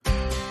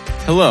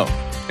Hello,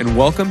 and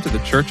welcome to the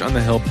Church on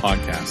the Hill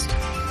podcast.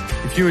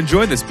 If you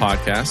enjoy this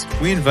podcast,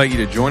 we invite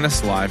you to join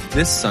us live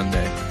this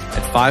Sunday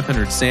at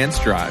 500 Sands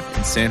Drive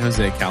in San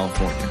Jose,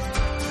 California.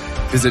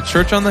 Visit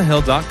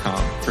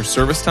churchonthehill.com for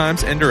service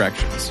times and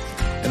directions,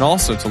 and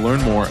also to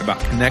learn more about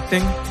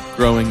connecting,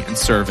 growing, and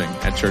serving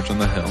at Church on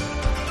the Hill.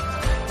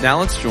 Now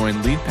let's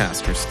join lead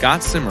pastor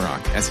Scott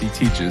Simmerock as he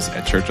teaches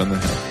at Church on the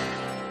Hill.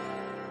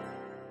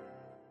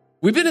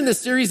 We've been in this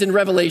series in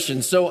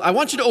Revelation, so I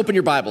want you to open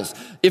your Bibles.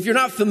 If you're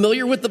not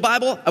familiar with the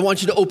Bible, I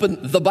want you to open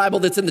the Bible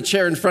that's in the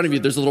chair in front of you.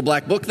 There's a little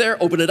black book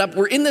there. Open it up.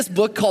 We're in this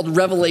book called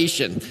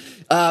Revelation.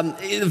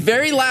 The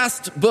very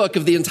last book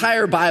of the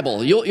entire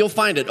Bible. You'll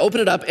find it. Open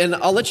it up, and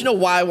I'll let you know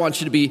why I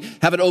want you to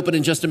have it open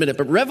in just a minute.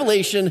 But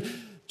Revelation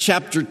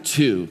chapter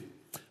 2.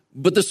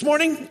 But this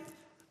morning,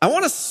 I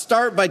want to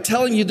start by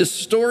telling you the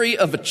story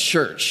of a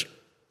church.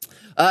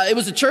 It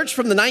was a church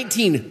from the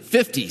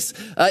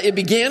 1950s. It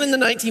began in the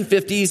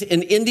 1950s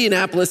in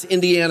Indianapolis,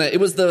 Indiana. It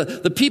was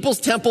the People's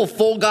Temple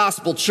Full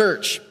Gospel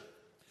Church.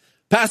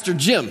 Pastor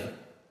Jim,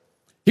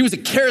 he was a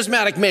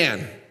charismatic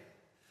man,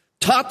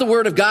 taught the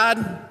Word of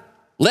God,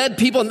 led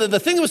people. And the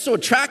thing that was so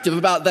attractive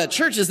about that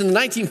church is in the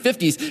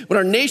 1950s, when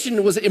our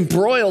nation was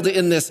embroiled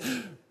in this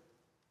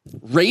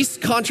race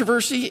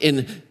controversy,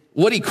 in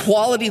what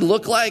equality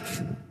looked like.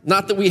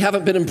 Not that we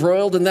haven't been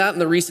embroiled in that in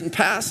the recent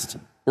past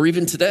or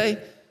even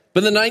today.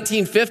 But in the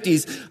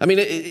 1950s, I mean,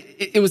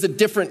 it was a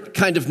different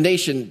kind of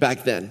nation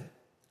back then.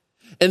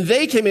 And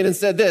they came in and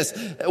said this: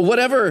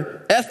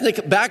 whatever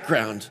ethnic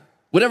background,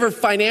 whatever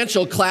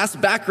financial class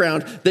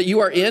background that you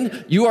are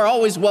in, you are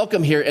always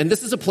welcome here. And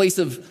this is a place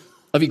of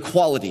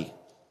equality.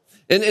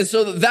 And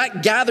so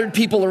that gathered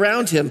people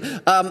around him.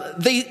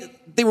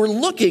 They were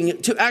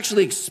looking to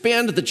actually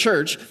expand the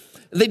church.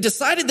 They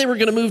decided they were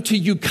going to move to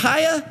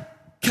Ukiah,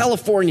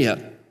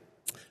 California.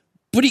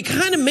 But he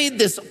kind of made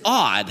this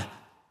odd,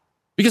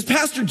 because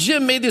Pastor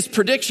Jim made this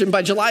prediction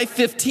by July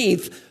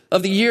 15th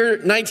of the year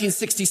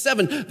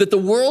 1967 that the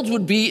world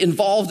would be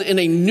involved in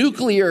a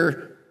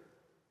nuclear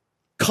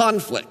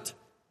conflict.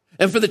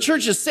 And for the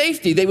church's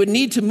safety, they would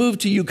need to move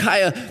to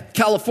Ukiah,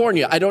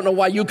 California. I don't know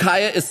why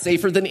Ukiah is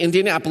safer than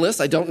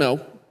Indianapolis. I don't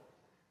know.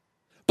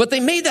 But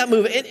they made that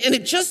move, and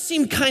it just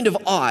seemed kind of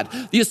odd.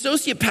 The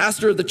associate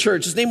pastor of the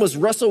church, his name was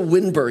Russell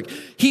Winberg,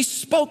 he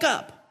spoke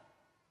up.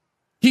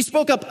 He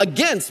spoke up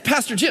against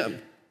Pastor Jim.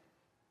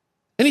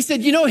 And he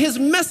said, his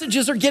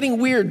messages are getting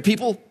weird,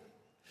 people.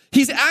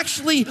 He's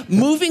actually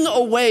moving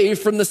away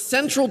from the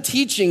central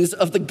teachings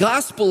of the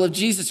gospel of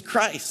Jesus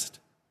Christ.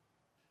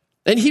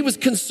 And he was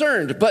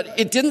concerned, but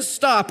it didn't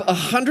stop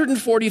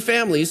 140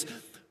 families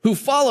who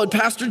followed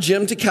Pastor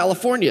Jim to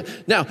California.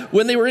 Now,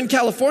 when they were in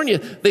California,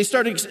 they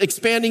started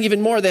expanding even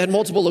more. They had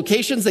multiple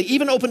locations. They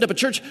even opened up a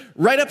church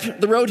right up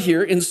the road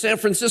here in San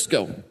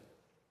Francisco.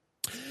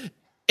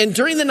 And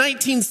during the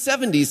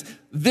 1970s,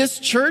 this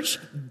church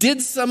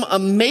did some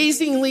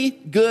amazingly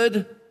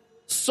good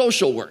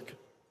social work.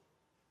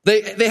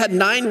 They had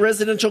 9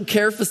 residential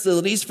care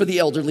facilities for the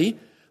elderly.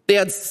 They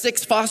had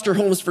 6 foster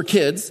homes for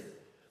kids.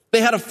 They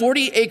had a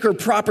 40-acre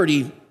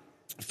property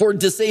for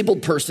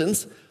disabled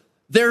persons.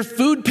 Their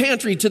food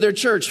pantry to their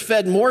church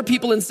fed more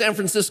people in San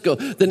Francisco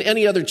than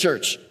any other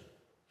church.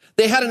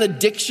 They had an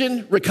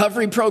addiction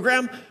recovery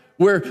program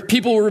where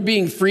people were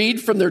being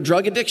freed from their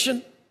drug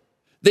addiction.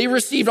 They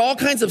received all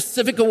kinds of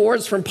civic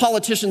awards from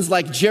politicians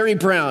like Jerry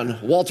Brown,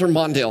 Walter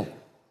Mondale.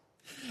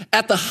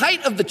 At the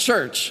height of the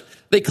church,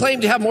 they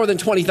claimed to have more than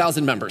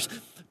 20,000 members.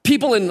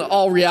 People in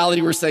all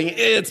reality were saying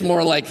it's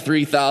more like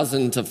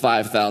 3,000 to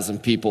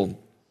 5,000 people.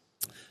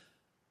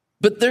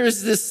 But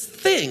there's this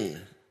thing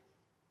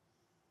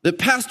that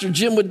Pastor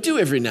Jim would do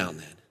every now and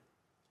then.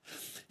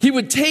 He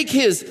would take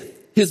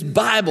his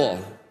Bible.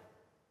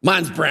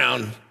 Mine's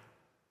brown.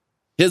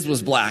 His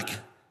was black.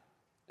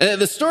 And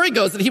the story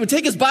goes that he would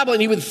take his Bible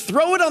and he would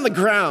throw it on the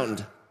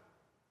ground.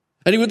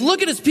 And he would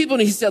look at his people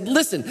and he said,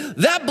 listen,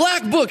 that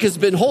black book has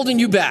been holding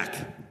you back.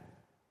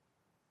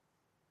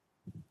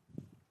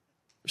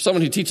 For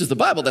someone who teaches the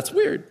Bible, that's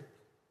weird.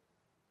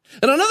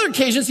 And on other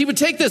occasions, he would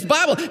take this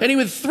Bible and he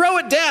would throw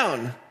it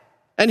down.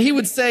 And he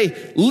would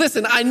say,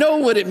 listen, I know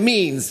what it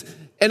means.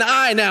 And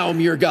I now am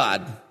your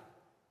God.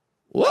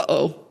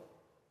 Whoa.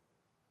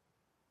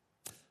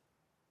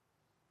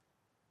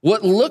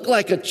 What looked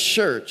like a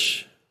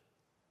church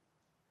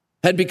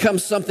had become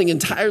something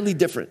entirely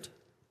different.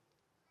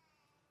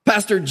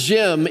 Pastor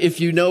Jim, if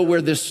you know where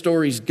this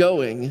story's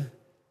going,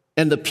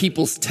 and the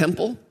People's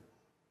Temple,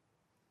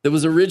 that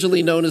was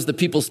originally known as the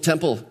People's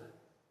Temple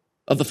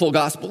of the Full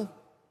Gospel,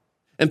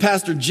 and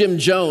Pastor Jim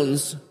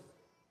Jones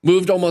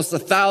moved almost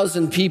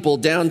 1,000 people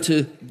down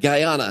to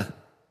Guyana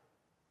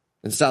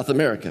in South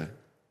America.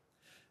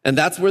 And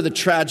that's where the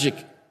tragic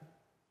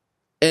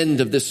end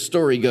of this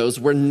story goes,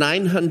 where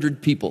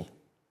 900 people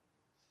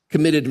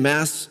committed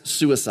mass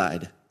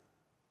suicide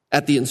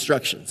at the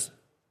instructions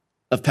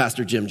of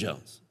Pastor Jim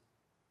Jones.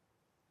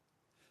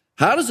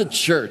 How does a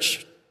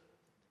church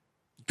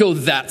go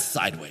that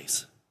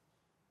sideways?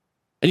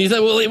 And you say,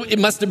 well, it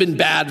must have been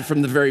bad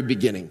from the very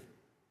beginning.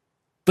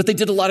 But they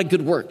did a lot of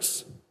good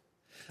works.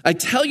 I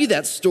tell you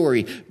that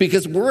story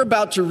because we're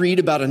about to read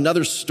about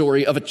another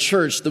story of a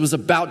church that was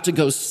about to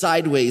go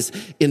sideways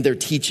in their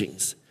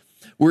teachings.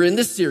 We're in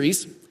this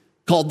series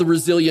called The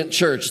Resilient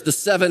Church, the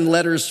 7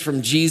 letters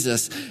from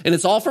Jesus. And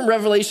it's all from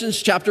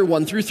Revelations chapter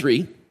 1 through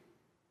 3.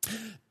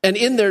 And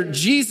in there,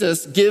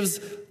 Jesus gives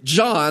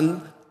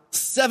John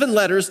 7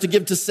 letters to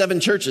give to 7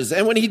 churches.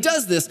 And when he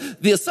does this,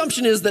 the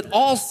assumption is that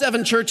all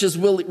 7 churches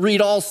will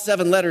read all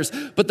 7 letters.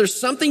 But there's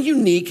something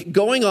unique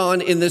going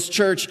on in this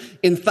church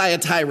in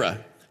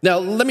Thyatira. Now,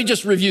 let me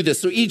just review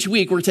this. So each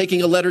week we're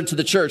taking a letter to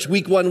the church.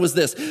 Week 1 was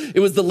this. It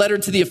was the letter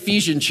to the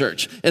Ephesian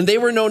church. And they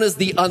were known as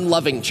the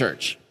unloving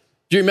church.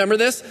 Do you remember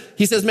this?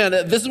 He says, man,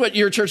 this is what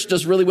your church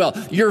does really well.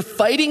 You're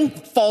fighting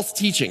false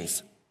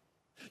teachings.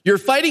 You're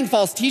fighting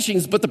false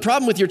teachings, but the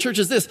problem with your church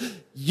is this.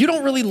 You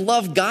don't really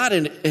love God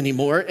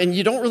anymore, and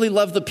you don't really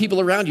love the people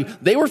around you.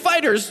 They were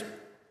fighters,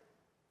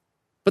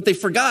 but they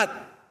forgot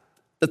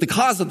that the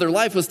cause of their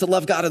life was to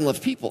love God and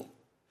love people.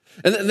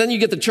 And then you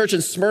get the church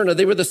in Smyrna.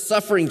 They were the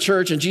suffering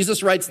church, and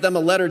Jesus writes them a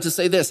letter to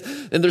say this.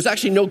 And there's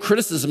actually no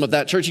criticism of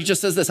that church. He just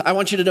says this. I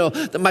want you to know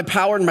that my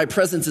power and my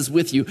presence is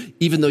with you,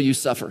 even though you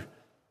suffer.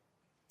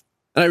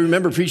 And I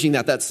remember preaching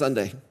that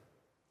Sunday.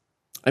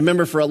 I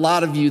remember for a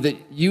lot of you that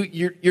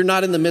you're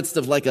not in the midst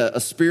of like a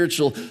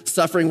spiritual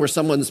suffering where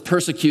someone's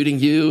persecuting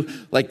you,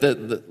 like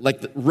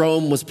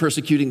Rome was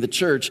persecuting the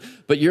church,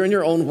 but you're in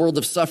your own world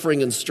of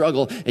suffering and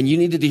struggle, and you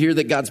needed to hear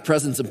that God's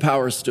presence and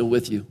power is still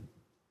with you.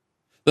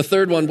 The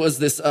third one was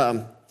this,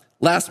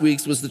 last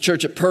week's was the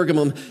church at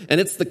Pergamum, and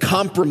it's the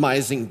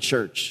compromising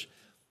church.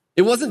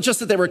 It wasn't just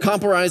that they were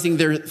compromising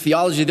their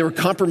theology, they were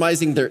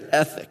compromising their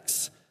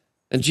ethics.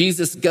 And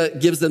Jesus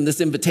gives them this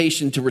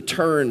invitation to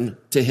return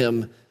to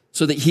him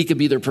so that he could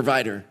be their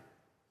provider.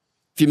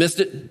 If you missed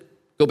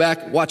it, go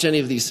back, watch any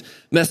of these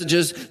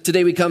messages.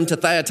 Today we come to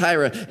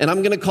Thyatira, and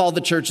I'm going to call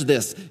the church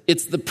this.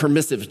 It's the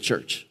permissive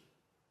church.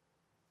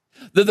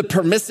 They're the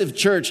permissive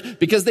church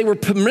because they were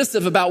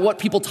permissive about what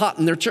people taught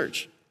in their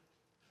church.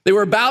 They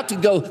were about to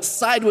go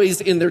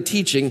sideways in their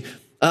teaching.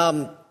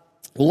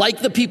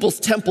 Like the people's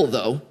temple,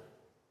 though,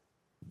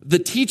 the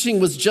teaching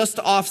was just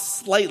off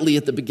slightly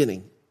at the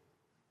beginning.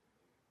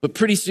 But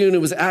pretty soon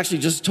it was actually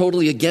just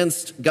totally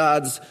against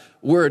God's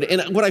word.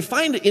 And what I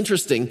find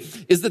interesting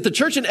is that the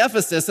church in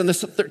Ephesus and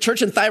the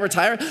church in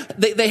Thyatira,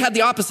 they had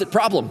the opposite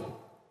problem.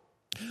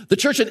 The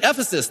church in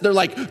Ephesus, they're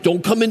like,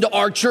 don't come into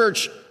our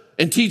church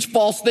and teach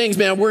false things,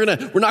 man. We're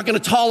not going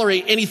to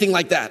tolerate anything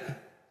like that.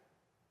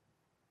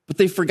 But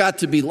they forgot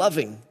to be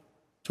loving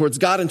towards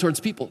God and towards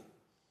people.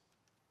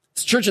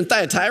 This church in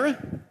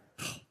Thyatira,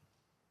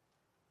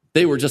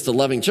 they were just a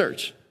loving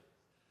church.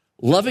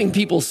 Loving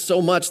people so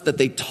much that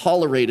they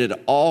tolerated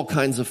all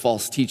kinds of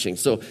false teaching.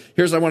 So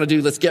here's what I want to do.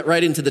 Let's get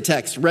right into the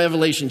text.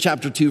 Revelation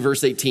chapter 2,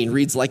 verse 18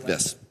 reads like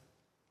this.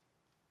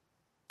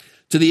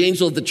 To the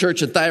angel of the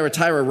church at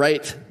Thyatira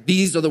write,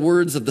 these are the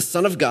words of the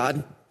Son of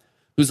God,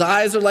 whose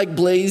eyes are like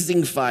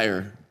blazing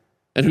fire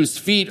and whose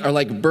feet are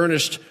like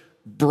burnished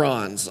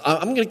bronze.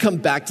 I'm going to come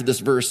back to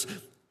this verse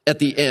at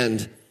the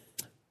end.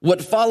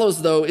 What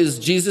follows, though, is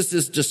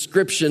Jesus'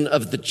 description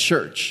of the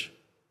church.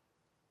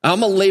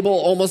 I'm going to label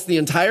almost the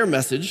entire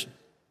message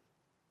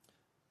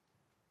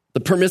the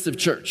permissive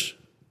church.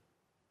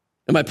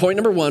 And my point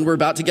number 1, we're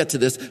about to get to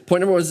this.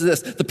 Point number 1 is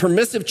this. The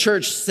permissive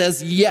church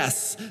says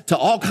yes to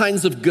all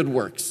kinds of good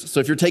works.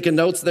 So if you're taking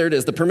notes, there it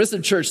is. The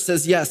permissive church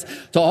says yes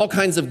to all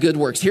kinds of good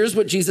works. Here's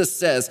what Jesus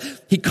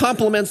says. He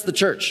compliments the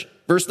church.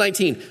 Verse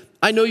 19,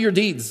 I know your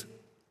deeds,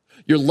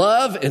 your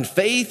love and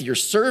faith, your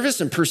service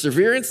and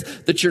perseverance,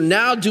 that you're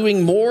now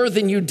doing more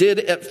than you did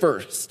at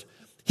first.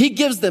 He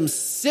gives them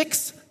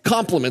 6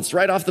 compliments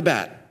right off the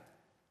bat.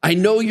 I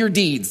know your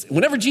deeds.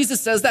 Whenever Jesus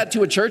says that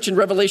to a church in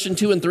Revelation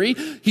 2 and 3,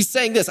 he's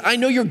saying this, I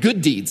know your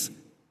good deeds.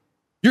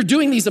 You're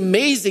doing these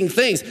amazing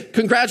things.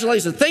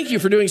 Congratulations. Thank you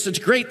for doing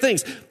such great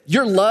things.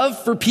 Your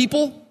love for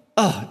people,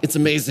 it's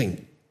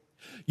amazing.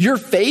 Your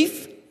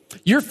faith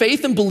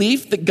and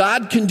belief that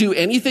God can do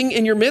anything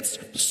in your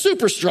midst,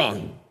 super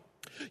strong.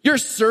 Your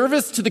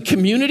service to the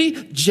community,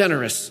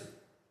 generous.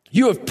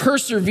 You have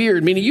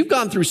persevered, meaning you've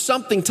gone through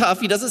something tough.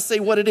 He doesn't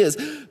say what it is,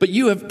 but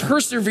you have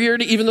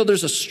persevered even though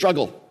there's a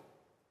struggle.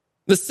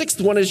 The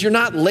 6th one is you're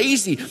not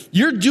lazy.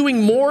 You're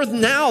doing more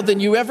now than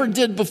you ever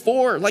did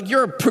before. Like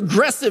you're a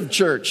progressive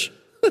church.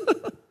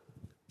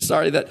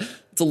 Sorry, that's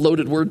a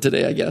loaded word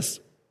today, I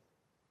guess.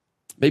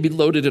 Maybe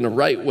loaded in a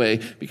right way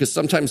because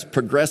sometimes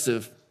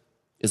progressive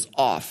is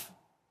off.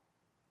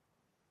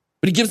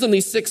 But he gives them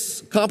these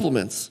 6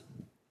 compliments.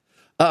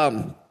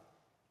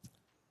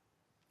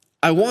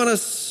 I want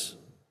us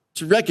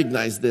to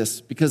recognize this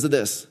because of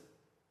this.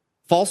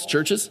 False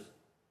churches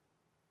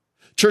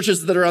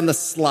that are on the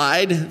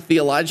slide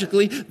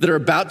theologically, that are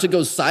about to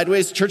go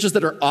sideways, churches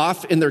that are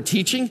off in their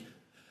teaching,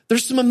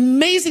 there's some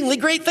amazingly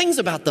great things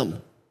about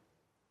them.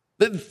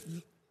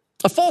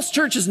 A false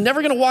church is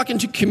never going to walk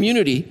into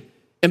community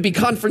and be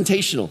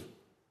confrontational.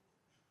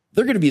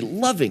 They're going to be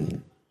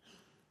loving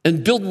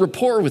and build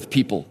rapport with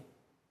people.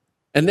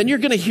 And then you're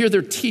going to hear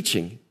their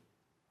teaching.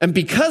 And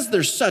because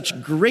they're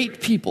such great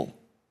people,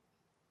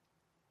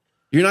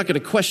 you're not going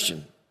to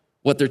question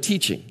what they're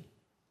teaching,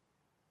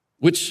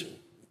 which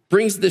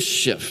brings this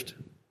shift.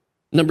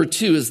 Number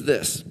 2 is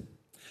this.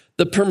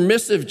 The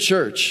permissive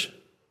church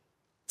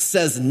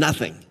says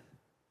nothing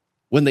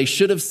when they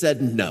should have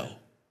said no.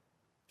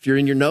 If you're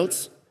in your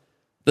notes,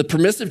 the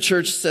permissive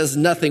church says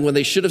nothing when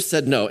they should have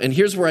said no. And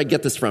here's where I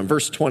get this from,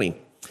 verse 20.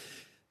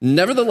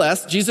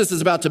 Nevertheless, Jesus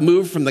is about to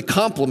move from the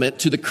compliment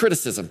to the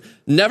criticism.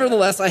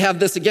 Nevertheless, I have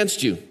this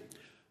against you.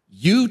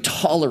 You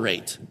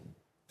tolerate,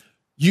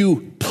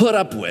 you put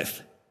up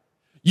with,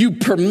 you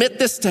permit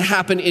this to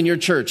happen in your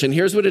church. And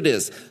here's what it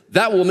is.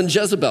 That woman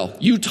Jezebel,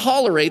 you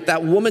tolerate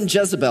that woman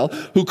Jezebel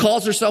who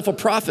calls herself a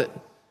prophet.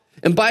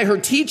 And by her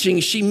teaching,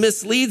 she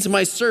misleads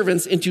my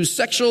servants into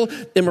sexual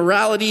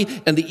immorality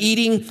and the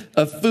eating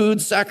of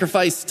food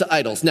sacrificed to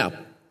idols. Now,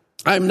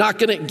 I'm not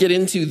going to get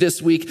into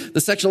this week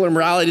the sexual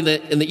immorality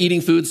and the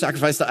eating food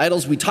sacrificed to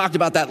idols. We talked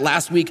about that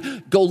last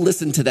week. Go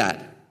listen to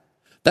that.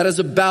 That is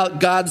about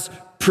God's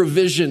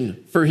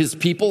provision for his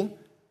people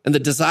and the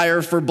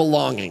desire for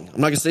belonging. I'm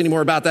not going to say any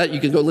more about that. You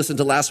can go listen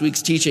to last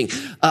week's teaching.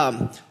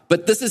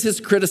 But this is his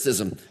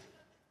criticism.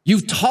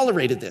 You've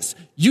tolerated this.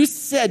 You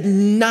said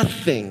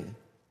nothing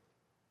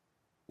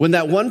when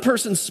that one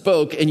person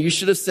spoke and you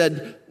should have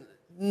said,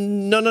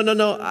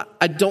 no,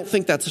 I don't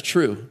think that's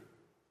true.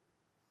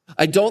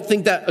 I don't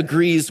think that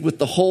agrees with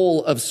the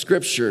whole of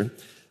Scripture.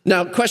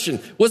 Now, question,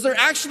 was there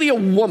actually a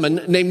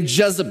woman named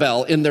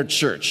Jezebel in their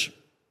church?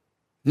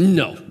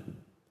 No,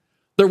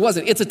 there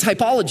wasn't. It's a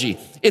typology.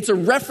 It's a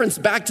reference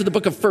back to the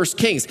book of 1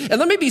 Kings. And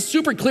let me be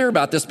super clear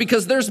about this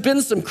because there's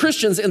been some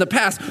Christians in the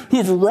past who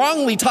have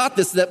wrongly taught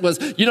this that was,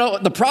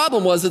 the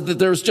problem was that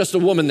there was just a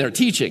woman there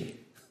teaching.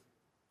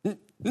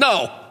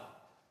 No,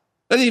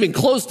 that isn't even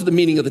close to the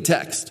meaning of the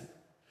text.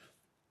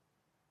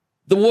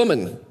 The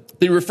woman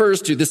that he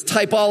refers to, this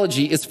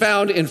typology, is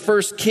found in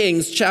 1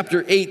 Kings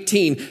chapter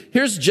 18.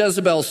 Here's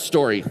Jezebel's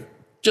story.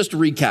 Just to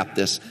recap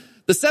this.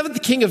 The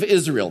 7th king of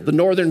Israel, the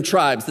northern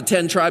tribes, the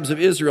 10 tribes of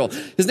Israel,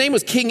 his name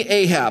was King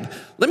Ahab.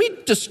 Let me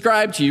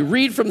describe to you,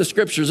 read from the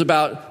scriptures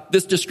about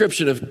this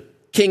description of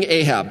King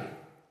Ahab.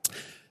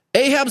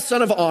 Ahab,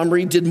 son of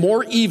Omri, did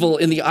more evil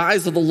in the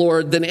eyes of the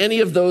Lord than any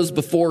of those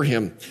before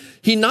him.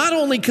 He not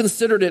only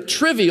considered it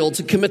trivial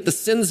to commit the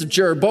sins of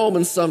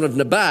Jeroboam, son of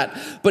Nebat,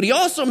 but he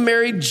also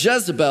married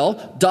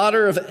Jezebel,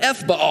 daughter of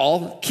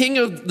Ethbaal, king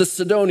of the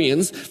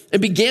Sidonians,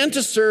 and began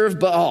to serve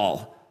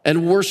Baal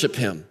and worship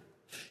him.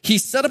 He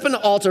set up an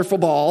altar for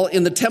Baal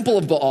in the temple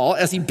of Baal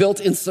as he built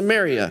in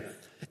Samaria.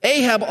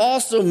 Ahab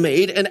also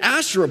made an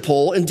Asherah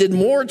pole and did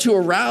more to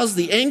arouse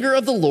the anger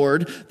of the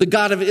Lord, the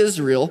God of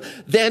Israel,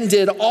 than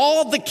did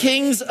all the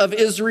kings of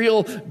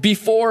Israel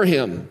before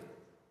him.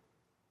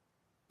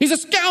 He's a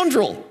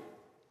scoundrel.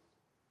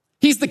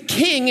 He's the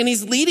king and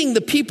he's leading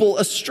the people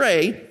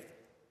astray.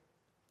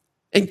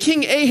 And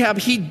King Ahab,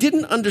 he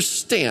didn't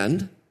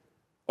understand,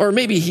 or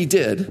maybe he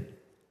did,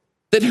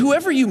 that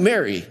whoever you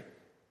marry,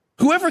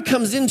 whoever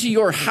comes into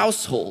your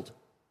household,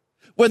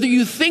 whether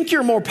you think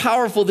you're more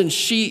powerful than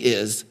she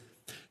is,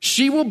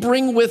 she will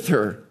bring with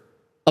her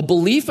a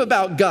belief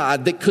about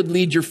God that could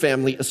lead your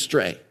family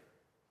astray.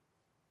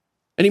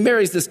 And he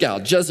marries this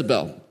gal,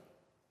 Jezebel.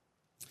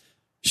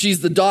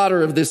 She's the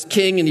daughter of this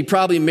king, and he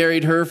probably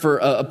married her for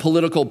a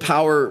political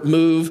power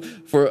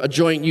move, for a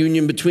joint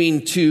union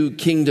between two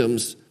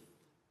kingdoms.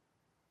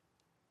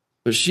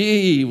 But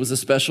she was a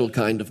special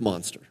kind of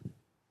monster.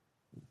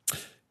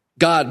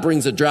 God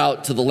brings a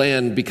drought to the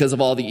land because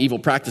of all the evil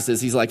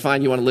practices. He's like,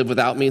 fine, you want to live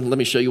without me? Let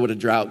me show you what a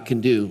drought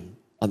can do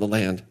on the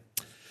land.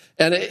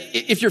 And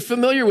if you're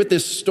familiar with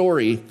this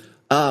story,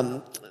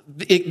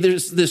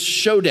 there's this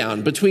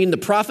showdown between the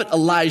prophet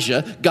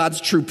Elijah, God's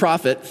true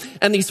prophet,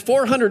 and these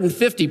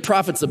 450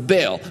 prophets of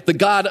Baal, the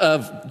god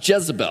of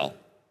Jezebel.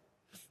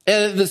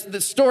 And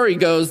the story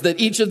goes that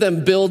each of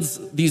them builds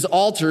these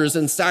altars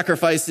and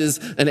sacrifices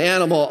an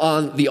animal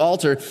on the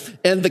altar.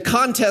 And the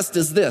contest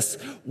is this: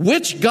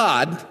 which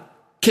god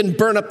can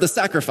burn up the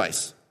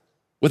sacrifice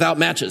without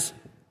matches,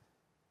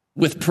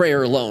 with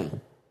prayer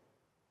alone?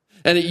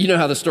 And you know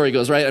how the story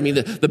goes, right? I mean,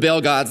 the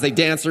Baal gods, they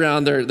dance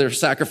around their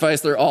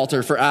sacrifice, their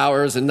altar for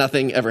hours, and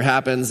nothing ever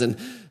happens. And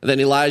then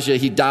Elijah,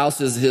 he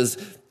douses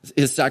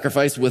his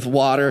sacrifice with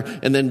water,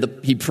 and then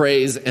he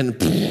prays,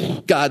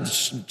 and God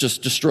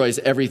just destroys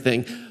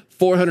everything.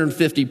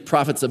 450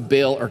 prophets of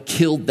Baal are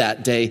killed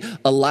that day.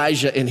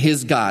 Elijah and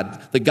his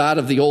God, the God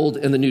of the Old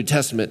and the New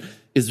Testament,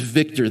 is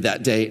victor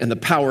that day, and the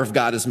power of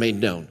God is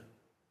made known.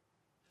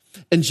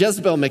 And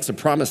Jezebel makes a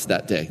promise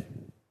that day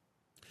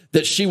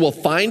that she will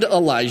find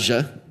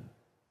Elijah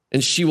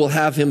and she will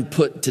have him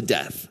put to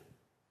death.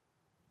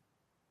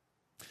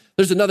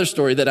 There's another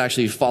story that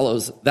actually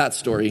follows that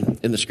story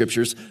in the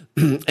scriptures.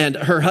 And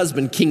her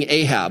husband, King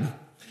Ahab,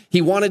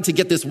 he wanted to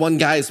get this one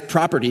guy's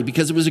property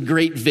because it was a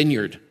great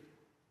vineyard.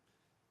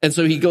 And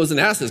so he goes and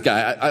asks this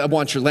guy, I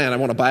want your land. I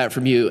want to buy it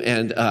from you.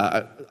 And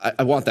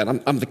I want that.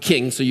 I'm the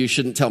king, so you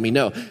shouldn't tell me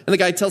no. And the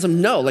guy tells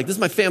him, no, this is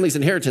my family's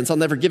inheritance. I'll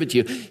never give it to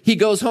you. He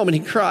goes home and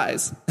he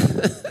cries.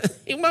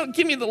 He won't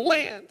give me the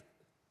land.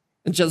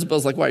 And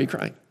Jezebel's like, why are you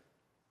crying?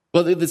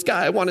 Well, this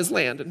guy, I want his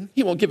land, and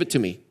he won't give it to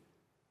me.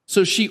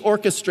 So she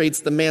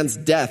orchestrates the man's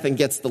death and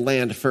gets the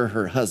land for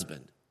her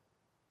husband.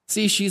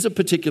 See, she's a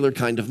particular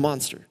kind of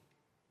monster.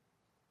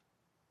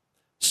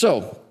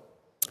 So,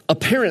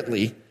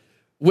 apparently,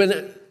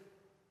 when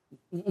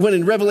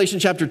in Revelation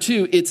chapter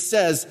 2, it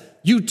says,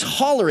 you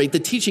tolerate the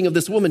teaching of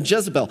this woman,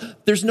 Jezebel.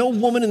 There's no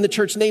woman in the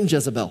church named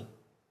Jezebel.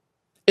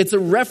 It's a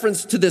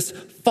reference to this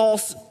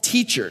false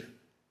teacher.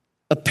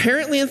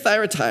 Apparently in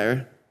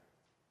Thyatira,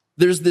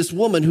 there's this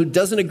woman who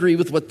doesn't agree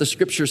with what the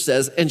scripture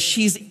says, and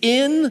she's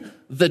in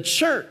the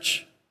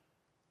church.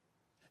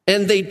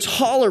 And they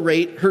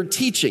tolerate her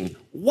teaching.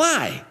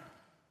 Why?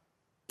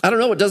 I don't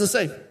know. It doesn't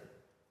say.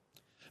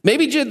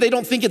 Maybe they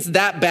don't think it's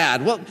that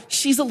bad. Well,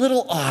 she's a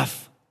little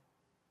off.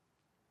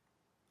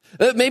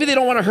 Maybe they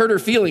don't want to hurt her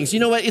feelings.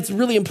 You know what? It's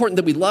really important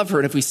that we love her.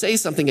 And if we say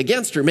something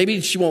against her, maybe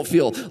she won't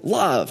feel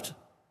loved.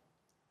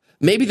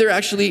 Maybe they're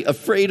actually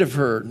afraid of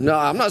her. No,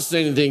 I'm not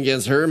saying anything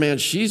against her, man.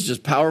 She's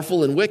just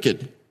powerful and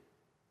wicked.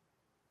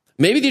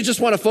 Maybe they just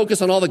want to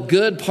focus on all the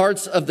good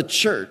parts of the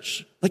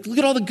church. Like, look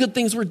at all the good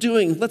things we're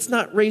doing. Let's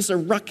not raise a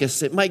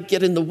ruckus. It might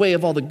get in the way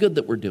of all the good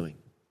that we're doing.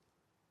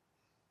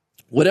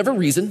 Whatever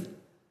reason,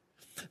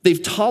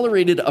 they've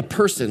tolerated a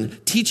person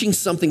teaching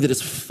something that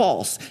is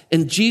false,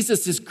 and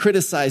Jesus is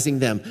criticizing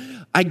them.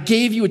 I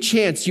gave you a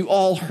chance. You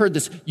all heard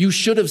this. You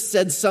should have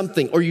said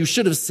something, or you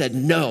should have said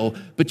no,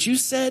 but you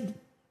said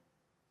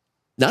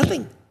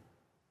nothing.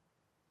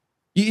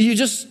 You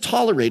just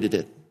tolerated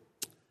it.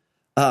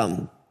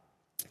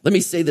 Let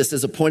me say this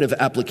as a point of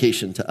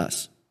application to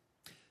us.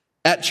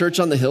 At Church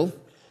on the Hill,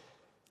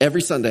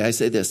 every Sunday I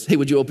say this, hey,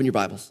 would you open your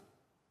Bibles?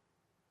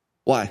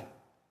 Why?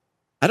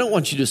 I don't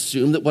want you to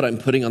assume that what I'm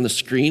putting on the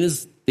screen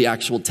is the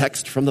actual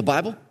text from the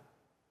Bible.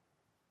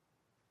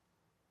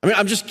 I mean,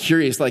 I'm just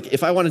curious, like,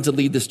 if I wanted to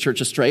lead this church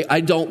astray,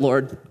 I don't,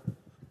 Lord.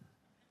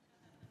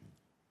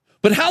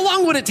 But how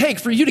long would it take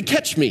for you to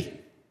catch me?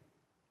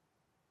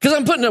 Because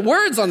I'm putting the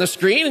words on the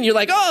screen and you're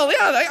like, oh,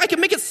 yeah, I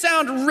can make it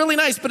sound really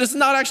nice, but it's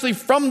not actually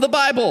from the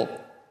Bible.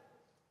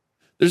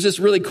 There's this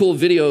really cool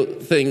video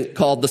thing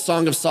called The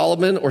Song of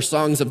Solomon or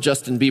Songs of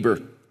Justin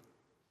Bieber.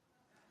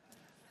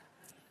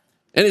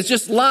 And it's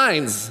just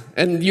lines,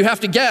 and you have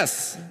to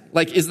guess.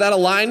 Like, is that a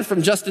line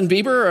from Justin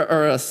Bieber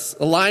or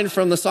a line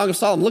from the Song of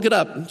Solomon? Look it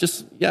up.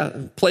 Just,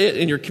 play it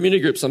in your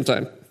community group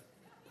sometime.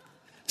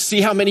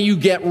 See how many you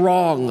get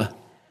wrong.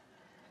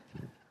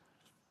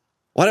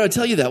 Why do I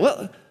tell you that?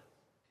 Well,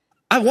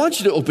 I want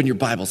you to open your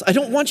Bibles. I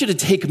don't want you to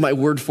take my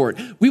word for it.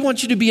 We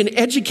want you to be an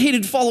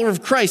educated follower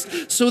of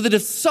Christ so that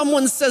if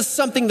someone says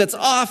something that's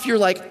off, you're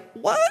like,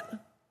 what?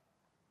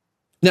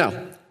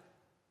 Now,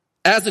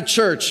 as a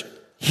church,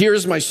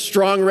 here's my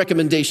strong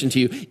recommendation to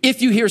you.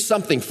 If you hear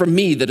something from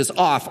me that is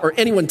off, or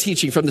anyone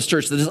teaching from this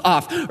church that is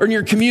off, or in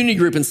your community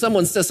group and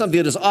someone says something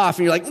that is off,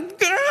 and you're like,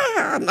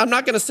 I'm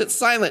not going to sit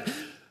silent,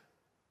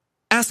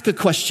 ask a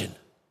question,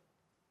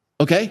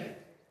 okay?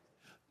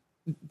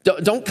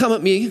 Don't come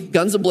at me,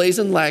 guns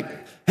a-blazing, like,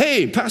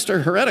 hey,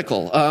 Pastor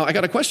Heretical, I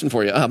got a question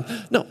for you.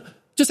 No,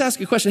 just ask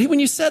a question. Hey, when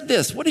you said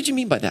this, what did you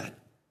mean by that?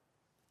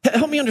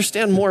 Help me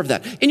understand more of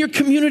that. In your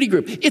community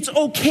group, it's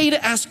okay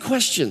to ask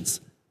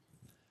questions.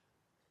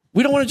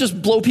 We don't want to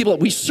just blow people up.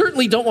 We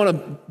certainly don't want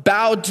to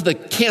bow to the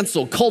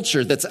cancel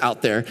culture that's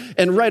out there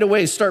and right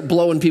away start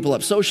blowing people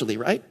up socially,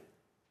 right?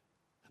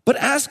 But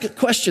ask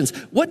questions.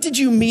 What did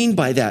you mean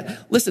by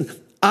that? Listen,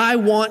 I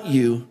want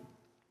you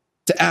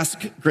to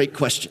ask great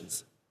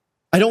questions.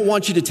 I don't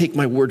want you to take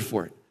my word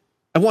for it.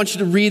 I want you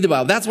to read the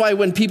Bible. That's why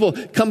when people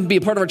come be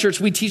a part of our church,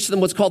 we teach them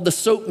what's called the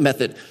SOAP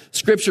method: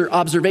 scripture,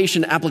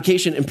 observation,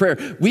 application, and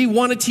prayer. We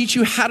want to teach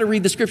you how to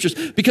read the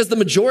scriptures because the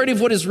majority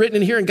of what is written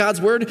in here in God's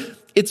word,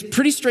 it's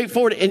pretty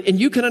straightforward and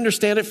you can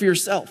understand it for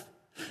yourself.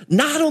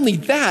 Not only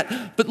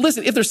that, but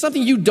listen, if there's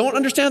something you don't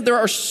understand, there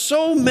are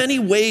so many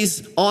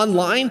ways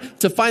online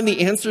to find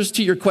the answers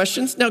to your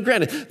questions. Now,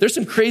 granted, there's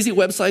some crazy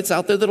websites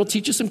out there that'll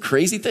teach you some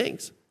crazy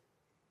things.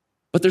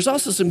 But there's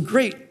also some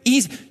great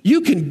easy,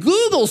 you can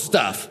Google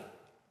stuff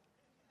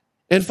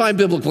and find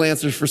biblical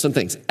answers for some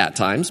things. At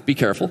times, be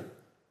careful.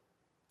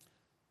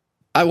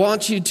 I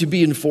want you to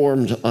be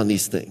informed on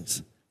these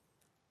things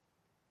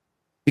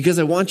because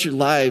I want your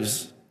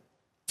lives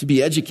to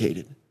be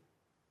educated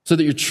so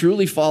that you're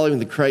truly following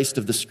the Christ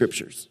of the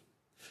scriptures.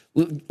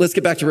 Let's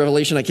get back to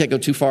Revelation. I can't go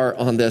too far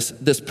on this.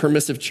 This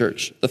permissive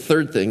church. The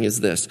third thing is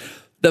this.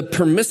 The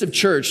permissive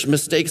church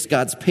mistakes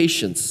God's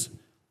patience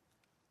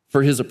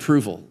for his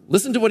approval.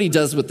 Listen to what he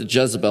does with the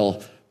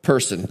Jezebel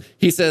person.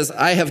 He says,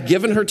 I have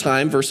given her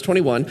time, verse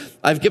 21,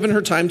 I've given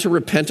her time to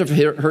repent of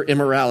her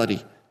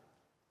immorality,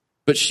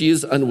 but she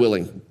is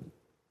unwilling.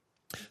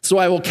 So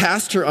I will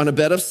cast her on a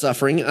bed of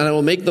suffering, and I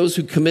will make those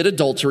who commit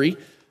adultery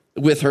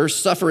with her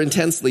suffer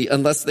intensely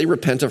unless they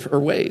repent of her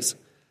ways.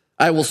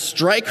 I will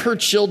strike her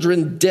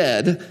children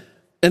dead,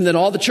 and then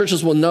all the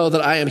churches will know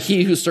that I am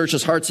he who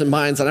searches hearts and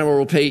minds, and I will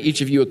repay each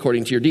of you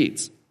according to your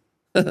deeds.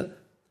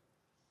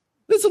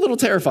 It's a little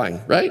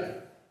terrifying, right?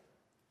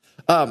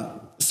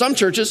 Some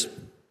churches,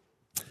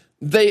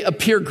 they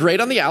appear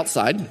great on the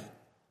outside,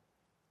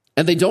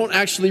 and they don't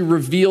actually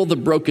reveal the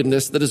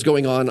brokenness that is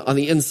going on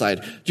the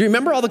inside. Do you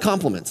remember all the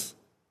compliments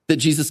that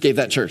Jesus gave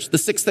that church. The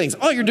 6 things.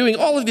 Oh, you're doing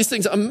all of these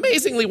things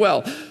amazingly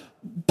well.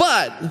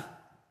 But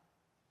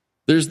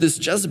there's this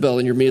Jezebel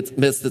in your midst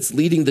that's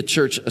leading the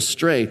church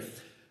astray.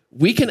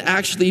 We can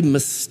actually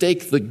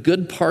mistake the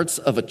good parts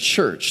of a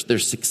church, their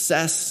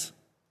success,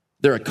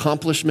 their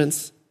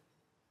accomplishments,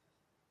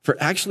 for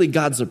actually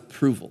God's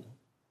approval.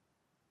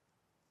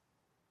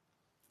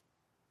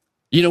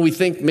 You know, we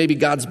think maybe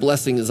God's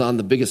blessing is on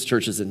the biggest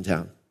churches in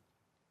town.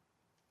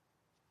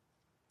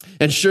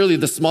 And surely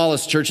the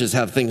smallest churches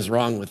have things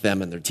wrong with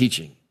them and their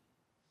teaching.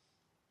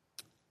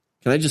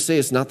 Can I just say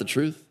it's not the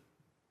truth?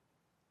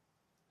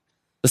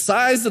 The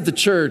size of the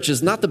church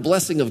is not the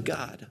blessing of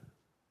God.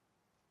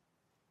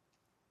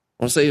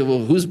 I want to say,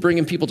 well, who's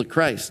bringing people to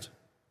Christ?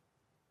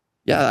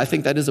 Yeah, I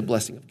think that is a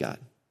blessing of God.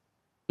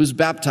 Who's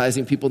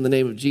baptizing people in the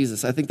name of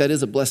Jesus? I think that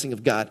is a blessing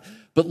of God.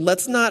 But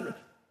let's not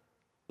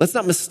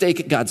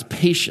mistake God's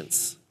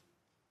patience,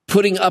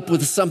 putting up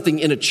with something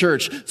in a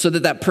church so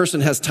that that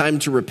person has time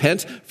to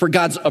repent, for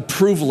God's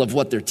approval of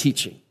what they're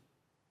teaching.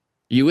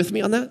 Are you with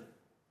me on that?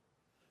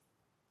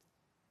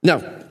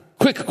 Now,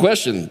 quick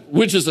question,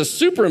 which is a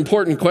super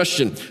important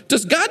question.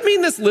 Does God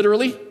mean this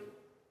literally?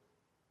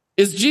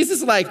 Is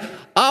Jesus like,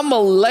 I'm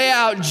going to lay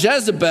out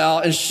Jezebel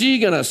and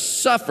she's going to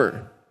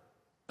suffer.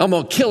 I'm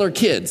going to kill her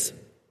kids.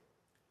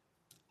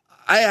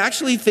 I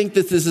actually think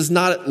that this is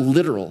not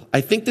literal.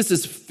 I think this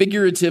is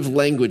figurative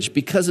language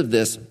because of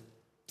this.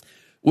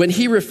 When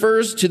he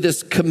refers to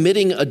this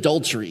committing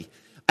adultery,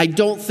 I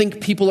don't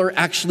think people are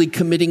actually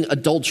committing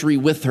adultery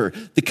with her.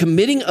 The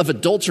committing of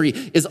adultery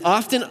is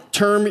often a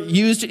term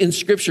used in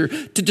Scripture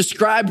to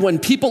describe when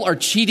people are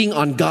cheating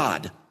on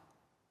God.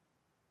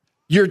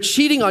 You're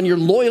cheating on your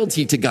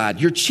loyalty to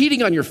God. You're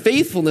cheating on your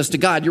faithfulness to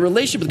God, your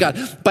relationship with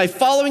God, by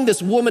following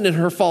this woman and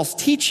her false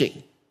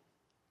teaching.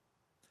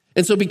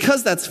 And so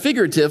because that's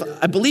figurative,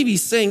 I believe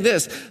he's saying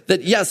this,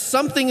 that yes,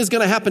 something is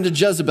going to happen to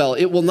Jezebel.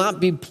 It will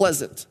not be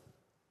pleasant.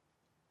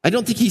 I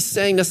don't think he's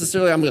saying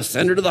necessarily, I'm going to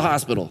send her to the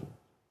hospital.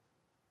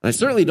 And I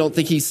certainly don't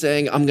think he's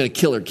saying, I'm going to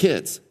kill her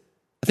kids.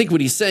 I think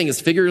what he's saying is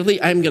figuratively,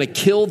 I'm going to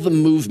kill the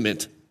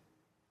movement.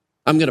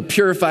 I'm going to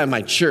purify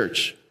my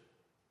church.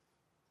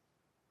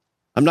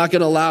 I'm not going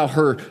to allow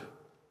her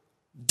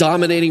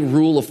dominating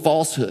rule of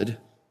falsehood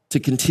to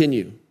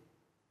continue.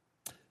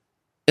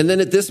 And then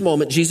at this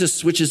moment, Jesus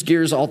switches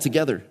gears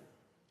altogether.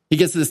 He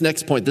gets to this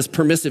next point, this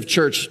permissive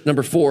church,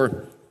 number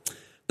 4.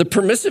 The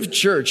permissive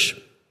church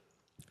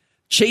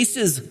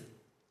chases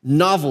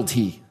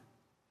novelty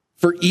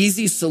for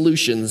easy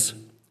solutions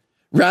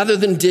rather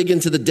than dig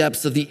into the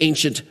depths of the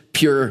ancient,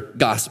 pure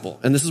gospel.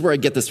 And this is where I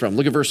get this from.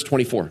 Look at verse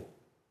 24.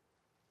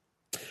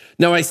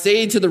 Now I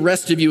say to the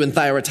rest of you in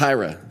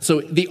Thyatira, so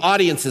the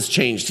audience has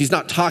changed. He's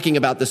not talking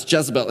about this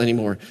Jezebel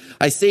anymore.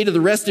 I say to the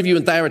rest of you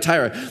in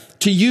Thyatira,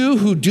 to you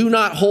who do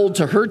not hold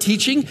to her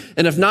teaching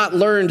and have not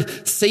learned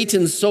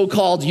Satan's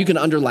so-called, you can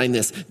underline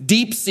this,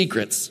 deep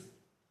secrets,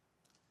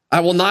 I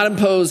will not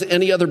impose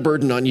any other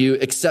burden on you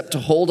except to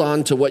hold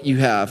on to what you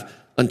have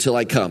until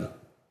I come.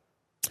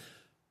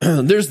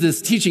 There's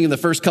this teaching in the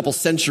first couple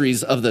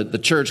centuries of the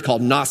church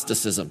called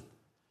Gnosticism.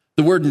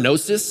 The word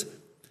gnosis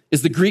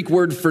is the Greek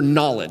word for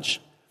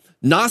knowledge.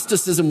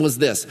 Gnosticism was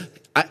this.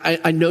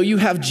 I know you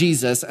have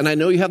Jesus, and I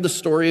know you have the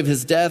story of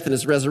his death and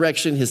his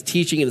resurrection, his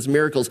teaching and his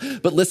miracles.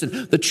 But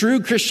listen, the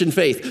true Christian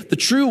faith, the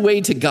true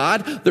way to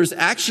God, there's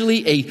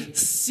actually a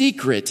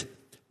secret,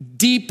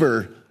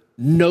 deeper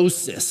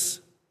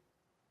gnosis,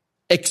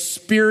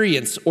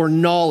 experience or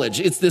knowledge.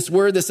 It's this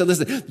word that said,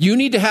 listen, you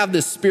need to have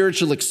this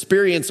spiritual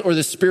experience or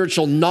this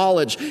spiritual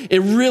knowledge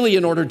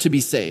in order to be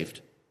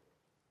saved.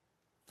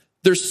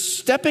 They're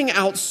stepping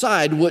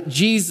outside what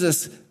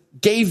Jesus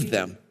gave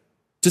them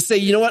to say,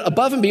 you know what,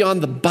 above and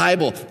beyond the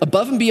Bible,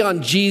 above and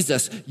beyond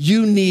Jesus,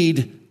 you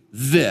need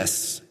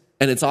this.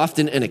 And it's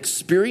often an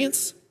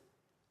experience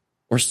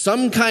or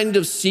some kind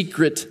of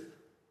secret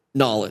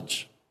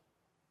knowledge.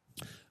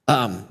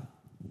 I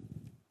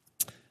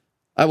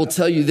will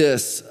tell you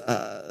this,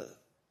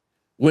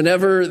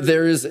 whenever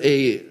there is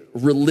a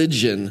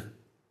religion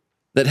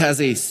that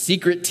has a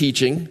secret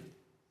teaching,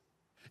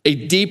 a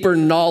deeper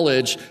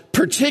knowledge,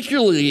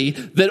 particularly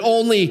that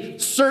only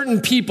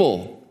certain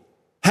people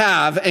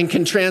have and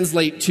can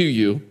translate to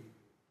you.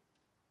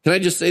 Can I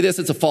just say this?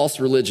 It's a false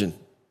religion.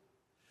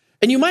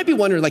 And you might be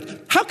wondering,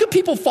 how could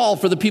people fall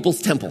for the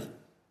people's temple?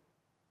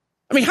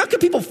 I mean, how could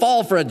people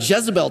fall for a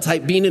Jezebel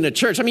type being in a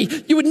church? I mean,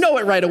 you would know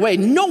it right away.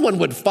 No one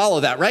would follow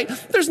that, right?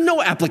 There's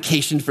no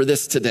application for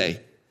this today.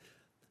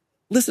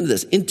 Listen to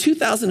this. In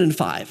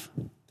 2005,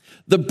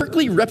 the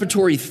Berkeley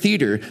Repertory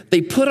Theater,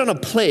 they put on a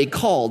play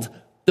called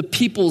The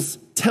People's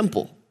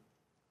Temple.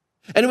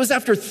 And it was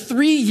after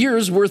 3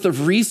 years worth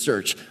of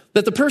research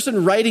that the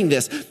person writing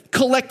this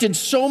collected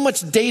so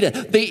much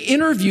data. They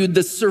interviewed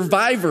the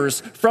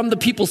survivors from the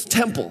People's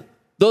Temple,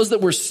 those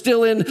that were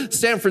still in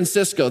San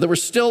Francisco, that were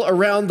still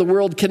around the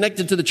world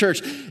connected to the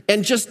church,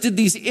 and just did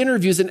these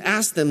interviews and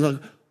asked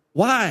them,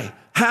 why?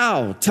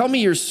 How? Tell me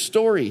your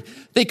story.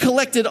 They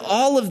collected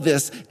all of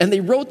this and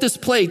they wrote this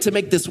play to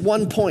make this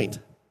one point.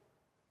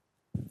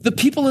 The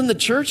people in the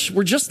church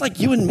were just like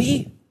you and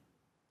me.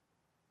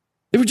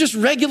 They were just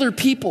regular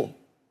people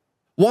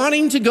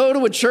wanting to go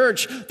to a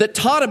church that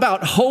taught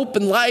about hope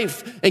and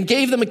life and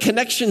gave them a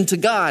connection to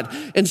God.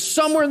 And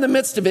somewhere in the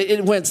midst of it,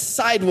 it went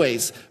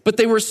sideways. But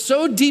they were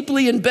so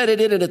deeply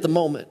embedded in it at the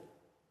moment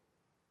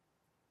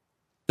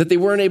that they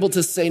weren't able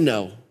to say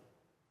no,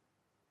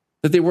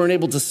 that they weren't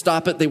able to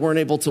stop it, they weren't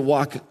able to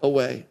walk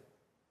away.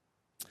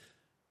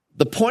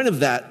 The point of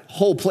that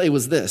whole play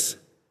was this: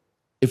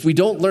 if we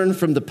don't learn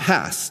from the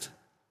past,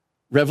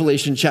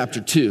 Revelation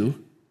chapter 2,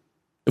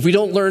 if we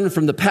don't learn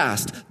from the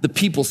past, the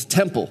people's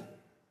temple,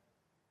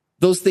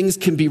 those things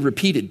can be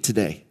repeated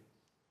today,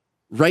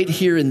 right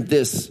here in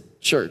this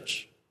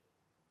church.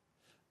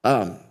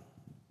 2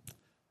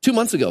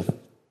 months ago,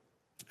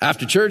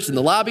 after church in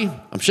the lobby,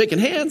 I'm shaking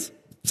hands,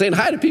 saying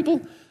hi to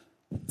people,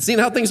 seeing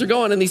how things are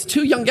going, and these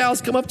two young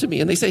gals come up to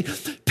me and they say,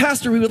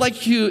 "Pastor, we would like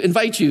to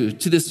invite you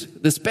to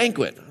this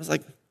banquet." I was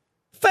like,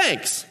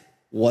 "Thanks.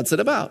 What's it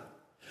about?"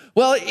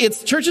 Well,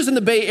 it's churches in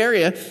the Bay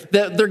Area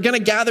that they're going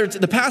to gather,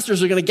 the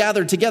pastors are going to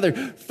gather together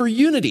for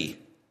unity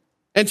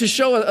and to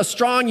show a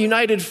strong,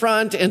 united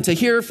front and to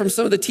hear from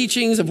some of the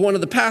teachings of one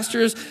of the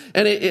pastors.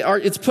 And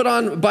it's put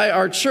on by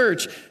our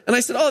church. And I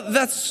said, "Oh,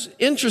 that's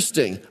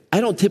interesting.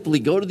 I don't typically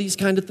go to these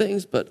kind of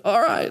things, but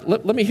all right,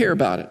 let me hear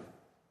about it."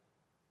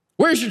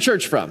 "Where's your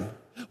church from?"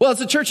 "Well,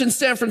 it's a church in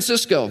San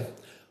Francisco."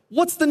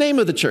 "What's the name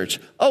of the church?"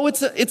 "Oh,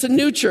 it's a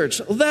new church."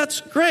 "Well, that's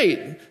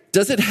great.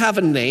 Does it have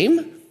a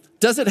name?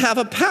 Does it have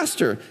a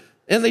pastor?"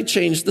 And they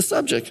changed the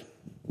subject.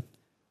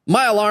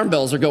 My alarm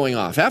bells are going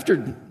off.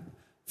 After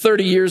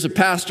 30 years of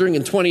pastoring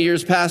and 20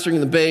 years pastoring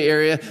in the Bay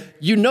Area,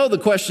 you know the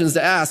questions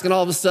to ask, and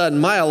all of a sudden,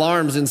 my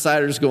alarms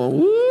inside are just going,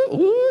 woo,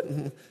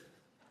 woo.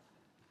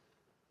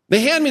 They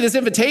hand me this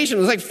invitation.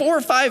 It was like 4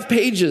 or 5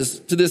 pages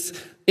to this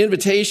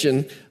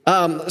invitation.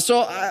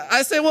 So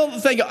I say, "Well,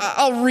 thank you.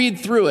 I'll read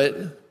through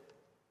it."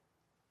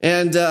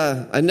 And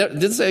I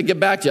didn't say I'd get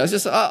back to you. I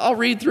just, I'll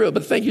read through it,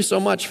 but thank you so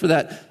much for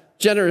that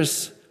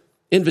generous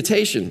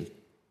invitation.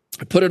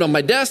 I put it on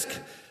my desk,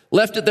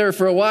 left it there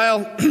for a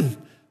while.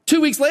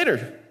 2 weeks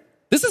later,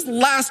 this is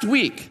last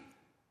week,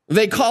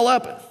 they call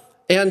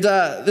up, and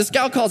this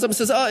gal calls up and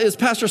says, "Oh, is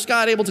Pastor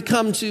Scott able to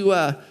come to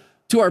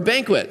our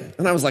banquet?"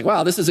 And I was like,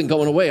 wow, this isn't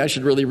going away. I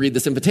should really read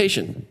this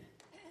invitation.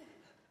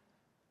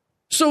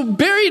 So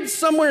buried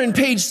somewhere in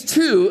page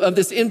 2 of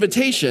this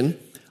invitation,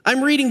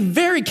 I'm reading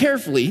very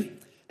carefully,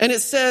 and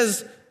it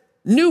says,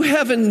 "New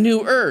Heaven,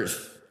 New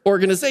Earth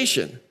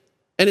Organization."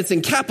 And it's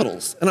in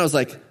capitals. And I was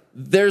like,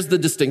 there's the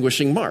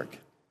distinguishing mark.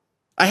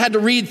 I had to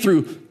read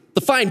through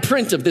the fine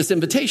print of this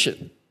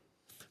invitation.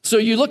 So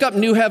you look up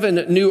New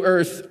Heaven, New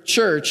Earth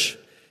Church.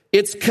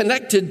 It's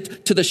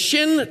connected to the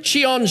Shin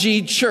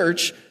Cheonji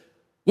Church,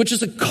 which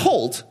is a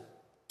cult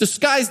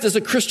disguised as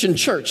a Christian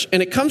church.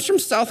 And it comes from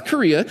South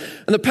Korea.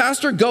 And the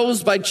pastor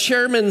goes by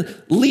Chairman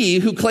Lee,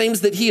 who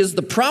claims that he is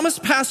the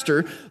promised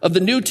pastor of the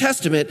New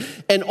Testament.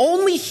 And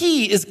only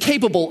he is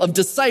capable of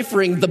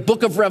deciphering the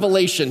book of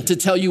Revelation to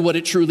tell you what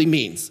it truly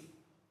means.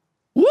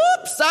 Whoop,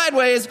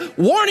 sideways,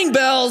 warning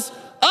bells.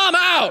 I'm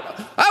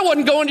out. I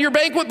wasn't going to your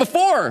banquet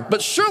before,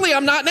 but surely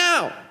I'm not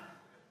now.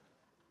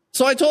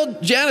 So I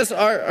told Janice,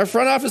 our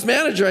front office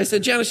manager, I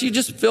said, "Janice, you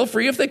just feel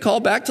free if they call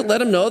back to let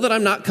them know that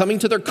I'm not coming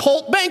to their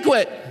cult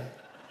banquet.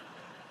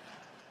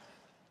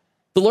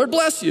 The Lord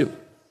bless you."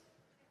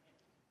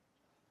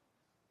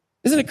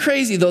 Isn't it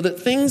crazy, though, that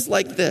things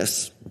like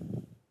this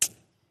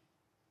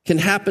can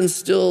happen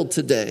still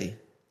today?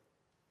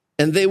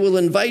 And they will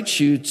invite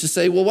you to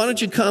say, "Well, why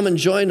don't you come and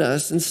join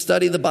us and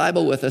study the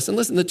Bible with us?" And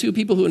listen, the 2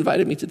 people who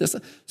invited me to this,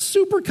 they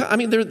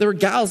were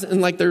gals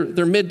in like their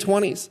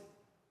mid-20s.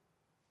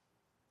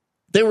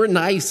 They were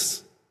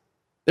nice.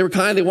 They were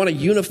kind. They want to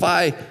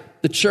unify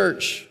the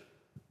church.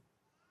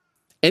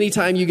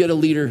 Anytime you get a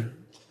leader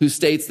who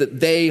states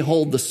that they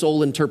hold the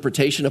sole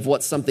interpretation of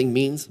what something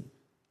means.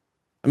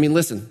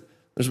 Listen,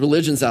 there's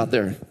religions out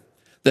there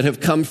that have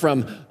come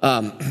from,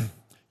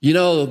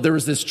 there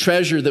was this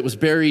treasure that was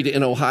buried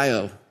in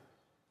Ohio.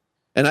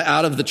 And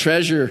out of the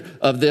treasure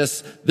of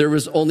this, there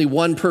was only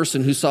one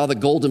person who saw the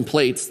golden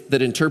plates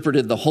that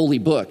interpreted the holy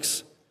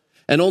books.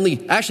 And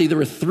there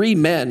were 3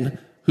 men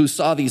who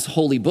saw these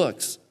holy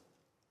books.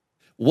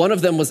 One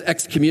of them was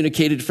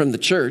excommunicated from the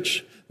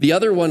church. The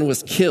other one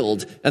was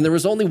killed. And there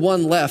was only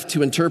one left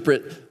to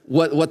interpret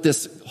what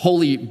this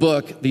holy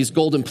book, these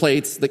golden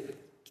plates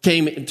that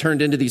came and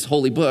turned into these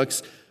holy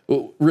books,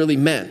 really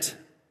meant.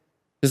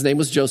 His name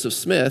was Joseph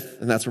Smith,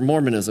 and that's where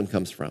Mormonism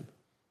comes from.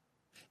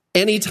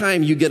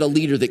 Anytime you get a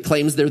leader that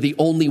claims they're the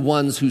only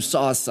ones who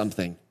saw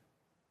something,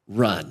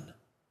 run.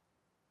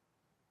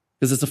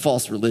 Because it's a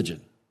false religion.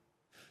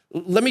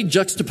 Let me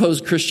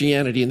juxtapose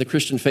Christianity and the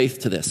Christian faith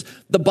to this.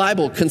 The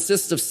Bible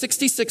consists of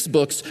 66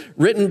 books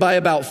written by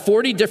about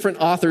 40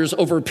 different authors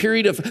over a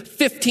period of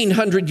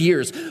 1,500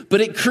 years. But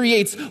it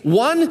creates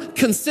one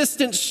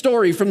consistent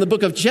story from the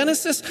book of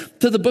Genesis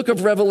to the book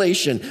of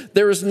Revelation.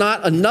 There is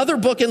not another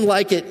book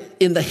like it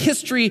in the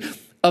history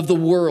of the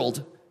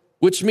world,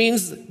 which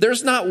means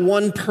there's not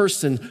one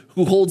person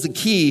who holds a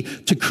key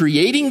to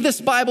creating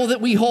this Bible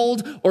that we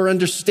hold or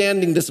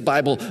understanding this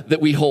Bible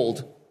that we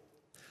hold.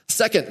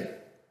 Second,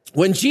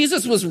 when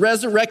Jesus was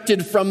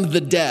resurrected from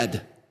the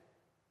dead,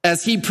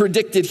 as he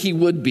predicted he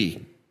would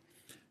be,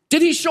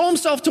 did he show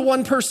himself to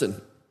one person?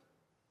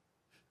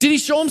 Did he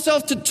show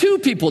himself to two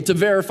people to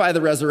verify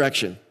the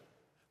resurrection?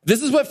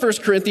 This is what 1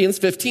 Corinthians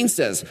 15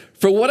 says.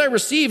 For what I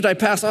received, I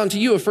pass on to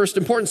you of first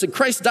importance, that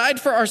Christ died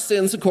for our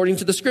sins according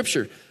to the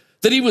scripture,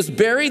 that he was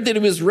buried, that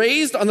he was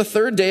raised on the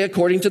third day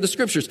according to the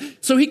scriptures.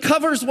 So he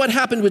covers what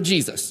happened with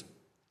Jesus.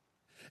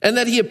 And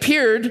that he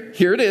appeared,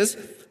 here it is,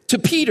 to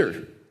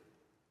Peter.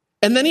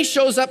 And then he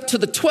shows up to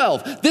the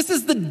 12. This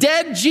is the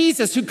dead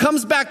Jesus who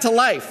comes back to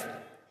life.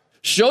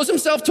 Shows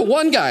himself to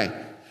one guy,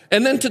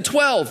 and then to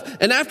 12.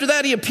 And after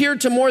that, he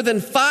appeared to more than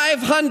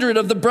 500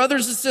 of the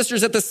brothers and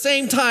sisters at the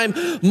same time,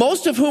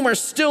 most of whom are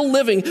still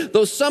living,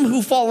 though some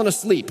who've fallen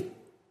asleep.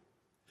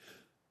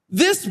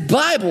 This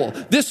Bible,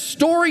 this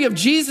story of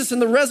Jesus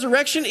and the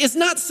resurrection is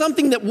not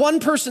something that one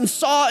person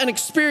saw and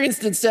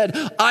experienced and said,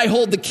 I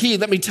hold the key,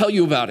 let me tell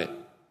you about it.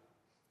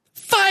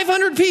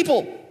 500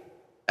 people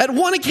at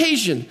one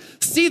occasion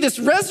see this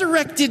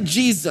resurrected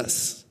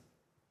Jesus.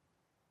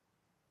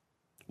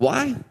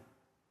 Why?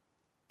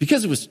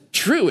 Because it was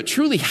true. It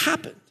truly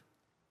happened.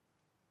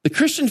 The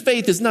Christian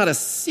faith is not a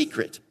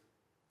secret.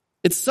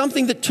 It's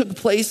something that took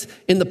place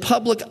in the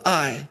public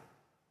eye.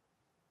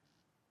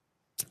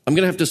 I'm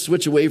going to have to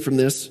switch away from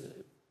this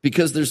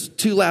because there's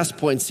two last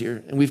points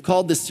here, and we've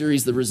called this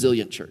series The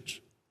Resilient Church.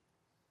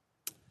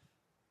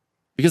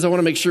 Because I want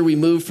to make sure we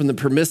move from the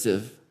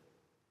permissive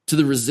to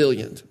the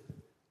resilient.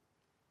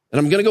 And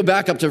I'm going to go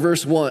back up to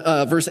verse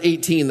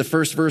 18, the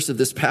first verse of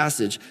this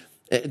passage,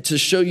 to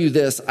show you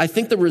this. I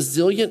think the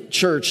resilient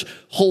church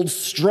holds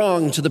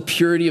strong to the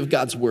purity of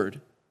God's word.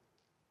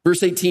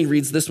 Verse 18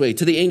 reads this way,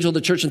 to the angel of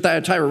the church in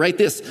Thyatira, write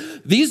this,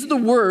 these are the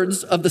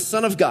words of the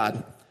Son of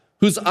God,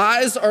 whose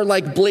eyes are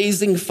like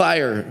blazing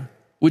fire.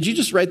 Would you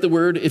just write the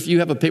word, if you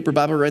have a paper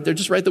Bible right there,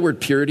 just write the word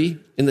purity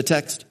in the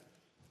text.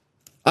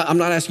 I'm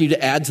not asking you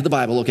to add to the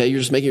Bible, okay?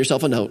 You're just making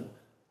yourself a note.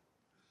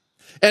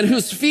 And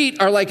whose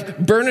feet are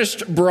like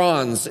burnished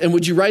bronze. And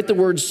would you write the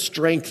word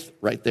strength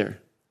right there?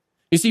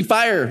 You see,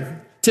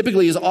 fire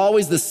typically is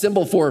always the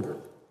symbol for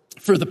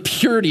the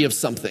purity of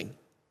something.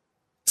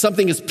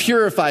 Something is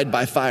purified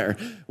by fire.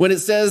 When it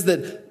says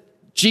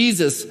that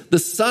Jesus, the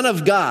Son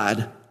of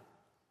God,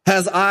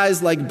 has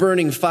eyes like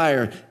burning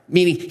fire,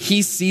 meaning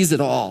he sees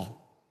it all.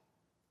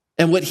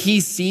 And what he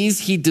sees,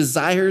 he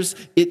desires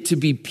it to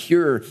be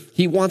pure.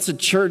 He wants a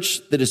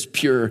church that is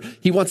pure.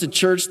 He wants a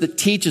church that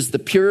teaches the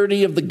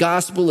purity of the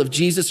gospel of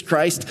Jesus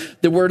Christ,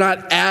 that we're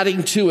not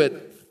adding to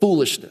it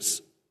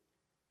foolishness.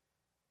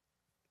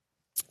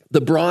 The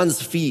bronze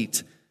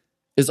feet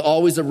is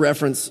always a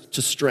reference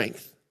to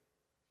strength.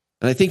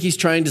 And I think he's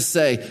trying to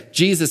say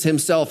Jesus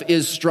himself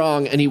is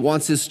strong and he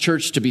wants his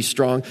church to be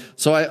strong.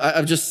 So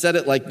I've just said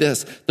it like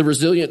this. The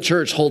resilient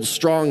church holds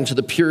strong to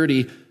the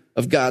purity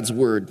of God's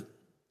word.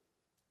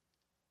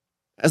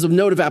 As a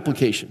note of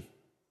application,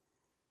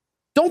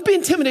 don't be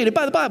intimidated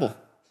by the Bible.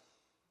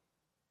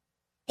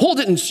 Hold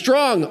it in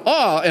strong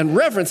awe and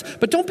reverence,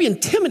 but don't be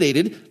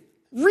intimidated.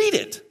 Read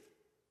it.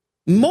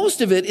 Most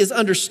of it is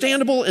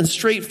understandable and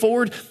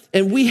straightforward,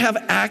 and we have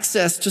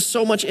access to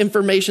so much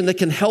information that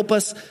can help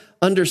us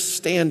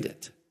understand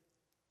it.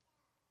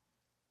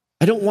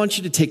 I don't want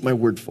you to take my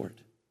word for it.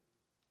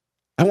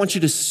 I want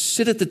you to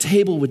sit at the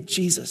table with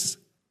Jesus.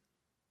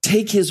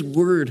 Take his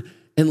word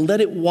and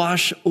let it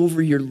wash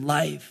over your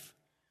life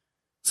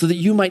so that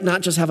you might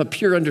not just have a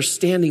pure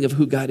understanding of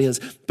who God is,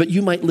 but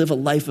you might live a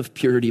life of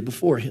purity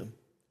before him.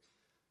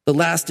 The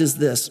last is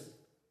this.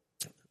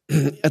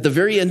 At the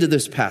very end of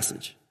this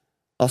passage,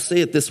 I'll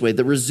say it this way.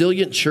 The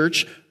resilient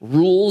church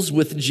rules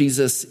with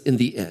Jesus in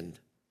the end.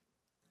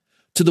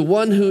 To the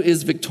one who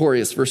is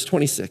victorious, verse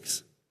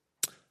 26,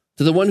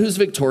 to the one who's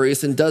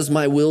victorious and does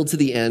my will to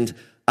the end,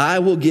 I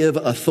will give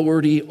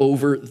authority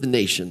over the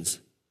nations.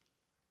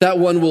 That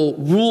one will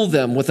rule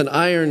them with an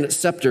iron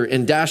scepter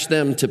and dash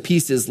them to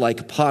pieces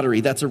like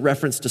pottery. That's a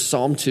reference to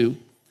Psalm 2.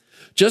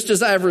 Just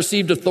as I have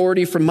received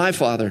authority from my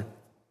Father,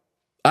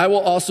 I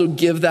will also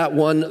give that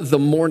one the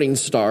morning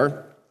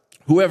star.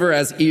 Whoever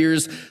has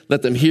ears,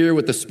 let them hear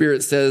what the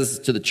Spirit says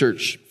to the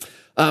church.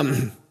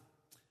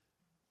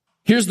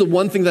 Here's the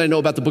one thing that I know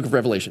about the book of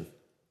Revelation.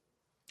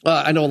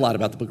 I know a lot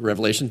about the book of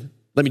Revelation.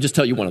 Let me just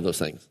tell you one of those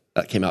things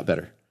that came out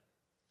better.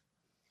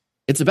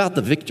 It's about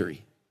the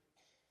victory.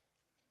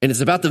 And it's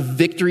about the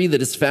victory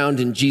that is found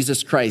in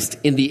Jesus Christ.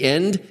 In the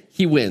end,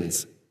 he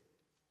wins.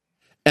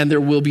 And there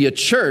will be a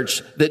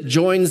church that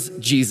joins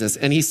Jesus.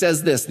 And he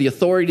says this, the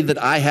authority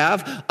that I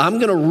have, I'm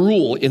going to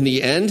rule in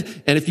the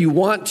end. And if you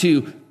want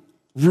to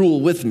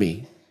rule with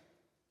me,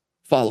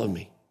 follow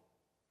me.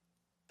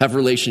 Have a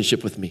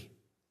relationship with me.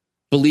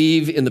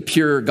 Believe in the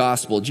pure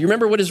gospel. Do you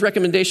remember what his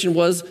recommendation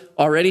was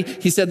already?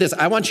 He said this,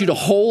 I want you to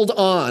hold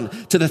on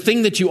to the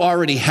thing that you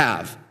already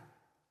have.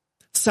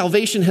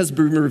 Salvation has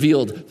been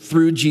revealed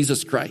through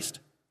Jesus Christ.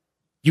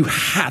 You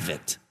have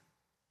it.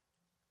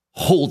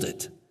 Hold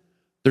it.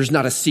 There's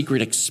not a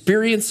secret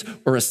experience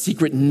or a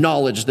secret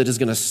knowledge that is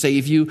going to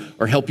save you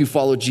or help you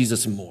follow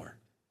Jesus more.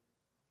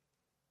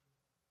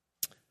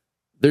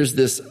 There's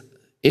this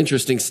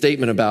interesting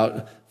statement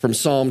from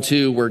Psalm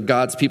 2 where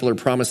God's people are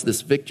promised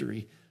this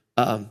victory.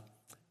 And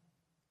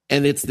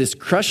it's this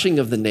crushing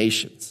of the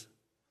nations.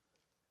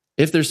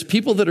 If there's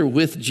people that are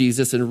with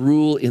Jesus and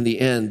rule in the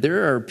end,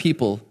 there are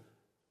people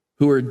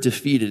who are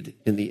defeated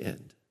in the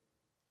end.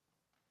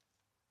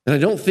 And I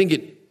don't think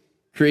it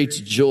creates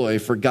joy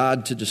for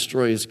God to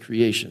destroy his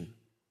creation.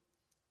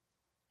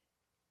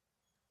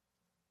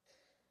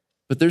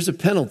 But there's a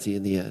penalty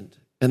in the end,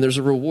 and there's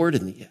a reward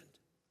in the end.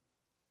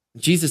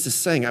 Jesus is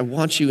saying, I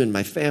want you in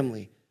my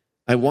family.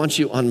 I want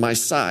you on my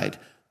side.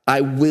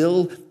 I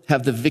will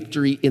have the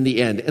victory in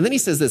the end. And then he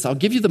says this, I'll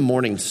give you the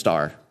morning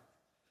star.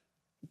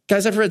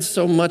 Guys, I've read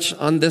so much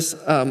on this.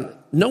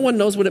 No one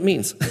knows what it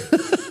means.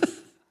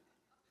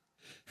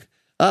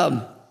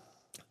 The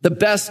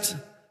best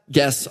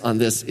guess on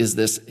this is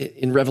this.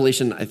 In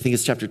Revelation, I think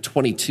it's chapter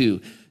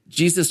 22,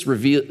 Jesus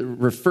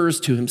refers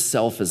to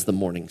himself as the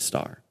morning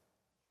star.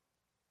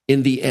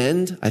 In the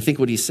end, I think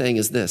what he's saying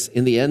is this.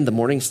 In the end, the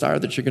morning star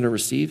that you're going to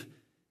receive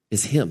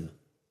is him.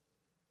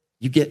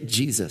 You get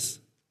Jesus.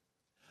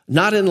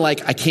 Not in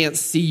like, I can't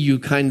see you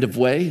kind of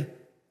way,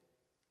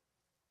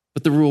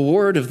 but the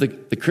reward of the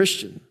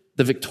Christian,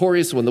 the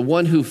victorious one, the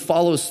one who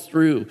follows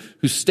through,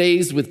 who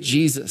stays with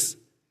Jesus,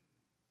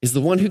 is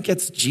the one who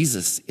gets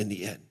Jesus in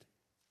the end.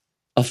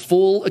 A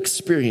full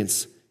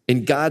experience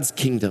in God's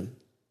kingdom.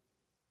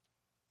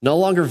 No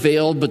longer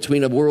veiled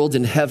between a world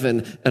in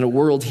heaven and a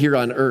world here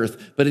on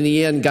earth. But in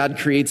the end, God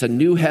creates a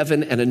new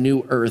heaven and a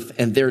new earth,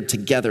 and they're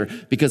together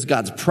because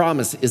God's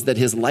promise is that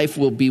his life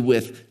will be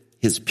with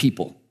his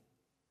people.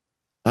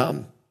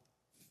 I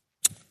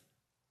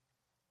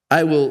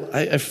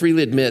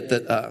freely admit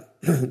that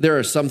there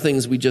are some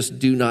things we just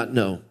do not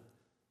know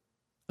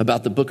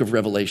about the book of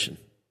Revelation.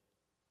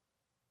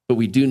 But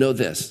we do know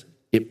this.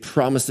 It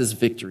promises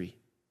victory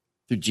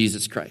through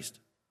Jesus Christ.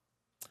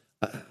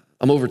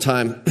 I'm over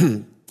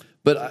time,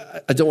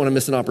 but I don't want to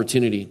miss an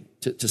opportunity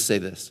to say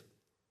this.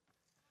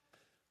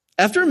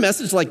 After a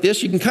message like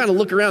this, you can kind of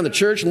look around the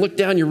church and look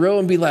down your row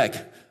and be like,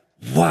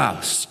 wow,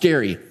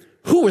 scary.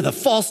 Who are the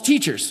false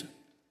teachers?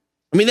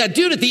 I mean, that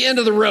dude at the end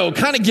of the row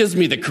kind of gives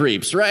me the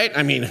creeps, right?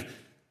 I mean,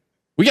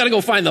 we got to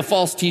go find the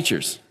false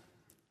teachers.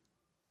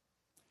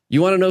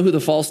 You want to know who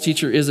the false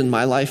teacher is in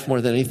my life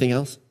more than anything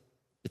else?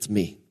 It's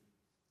me.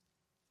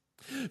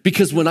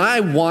 Because when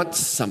I want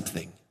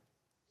something,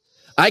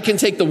 I can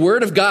take the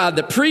word of God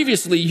that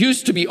previously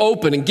used to be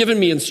open and given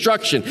me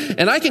instruction,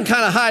 and I can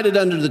kind of hide it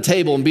under the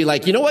table and be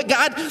like, you know what,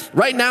 God,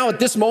 right now at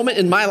this moment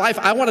in my life,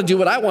 I want to do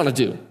what I want to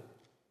do.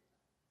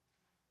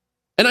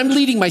 And I'm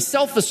leading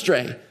myself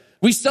astray.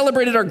 We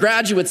celebrated our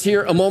graduates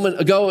here a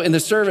moment ago in the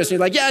service. And you're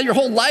like, yeah, your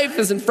whole life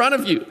is in front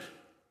of you.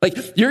 Like,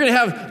 you're going to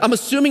have, I'm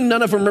assuming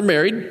none of them are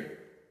married,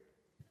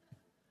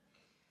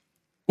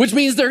 which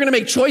means they're going to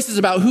make choices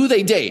about who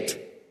they date.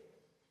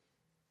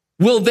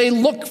 Will they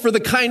look for the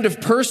kind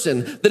of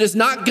person that is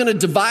not going to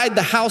divide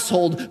the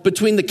household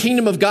between the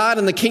kingdom of God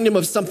and the kingdom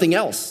of something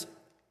else?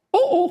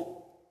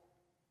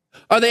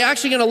 Are they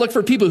actually going to look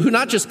for people who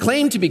not just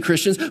claim to be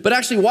Christians, but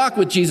actually walk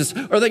with Jesus?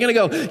 Or are they going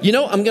to go, you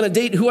know, I'm going to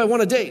date who I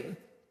want to date.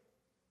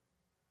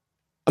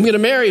 I'm going to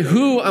marry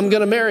who I'm going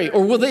to marry.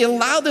 Or will they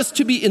allow this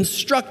to be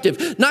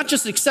instructive? Not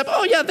just accept,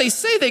 oh yeah, they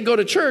say they go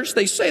to church.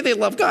 They say they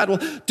love God.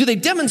 Well, do they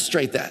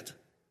demonstrate that?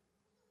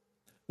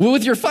 Well,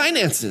 with your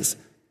finances.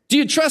 Do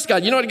you trust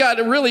God? You know what, God,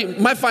 really,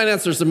 my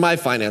finances are my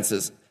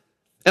finances.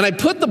 And I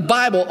put the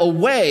Bible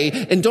away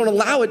and don't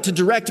allow it to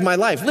direct my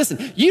life.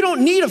 Listen, you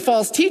don't need a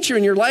false teacher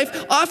in your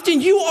life.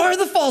 Often you are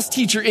the false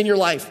teacher in your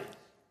life.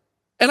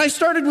 And I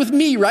started with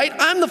me, right?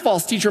 I'm the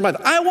false teacher in my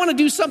life. I want to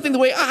do something the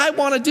way I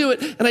want to do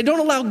it, and I don't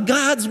allow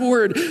God's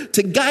word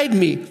to guide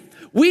me.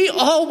 We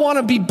all want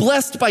to be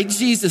blessed by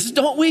Jesus,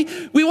 don't we?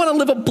 We want to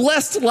live a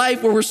blessed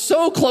life where we're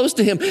so close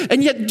to him.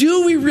 And yet,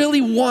 do we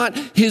really want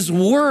his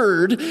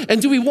word?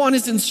 And do we want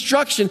his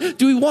instruction?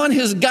 Do we want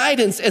his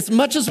guidance as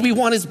much as we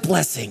want his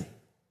blessing?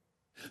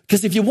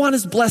 Because if you want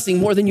his blessing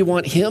more than you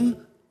want him,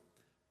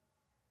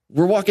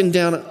 we're walking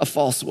down a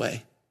false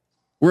way.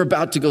 We're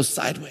about to go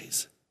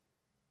sideways.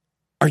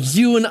 Are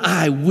you and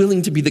I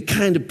willing to be the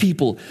kind of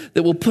people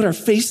that will put our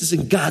faces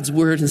in God's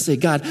word and say,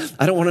 God,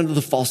 I don't want to know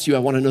the false you. I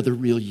want to know the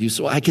real you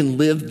so I can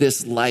live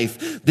this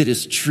life that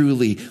is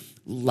truly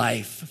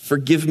life.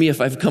 Forgive me if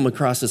I've come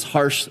across as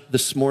harsh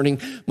this morning.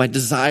 My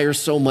desire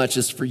so much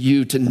is for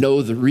you to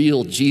know the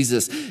real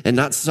Jesus and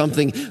not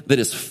something that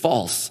is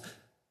false.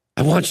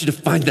 I want you to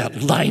find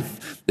that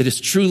life that is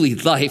truly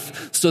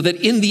life so that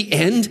in the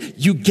end,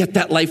 you get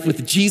that life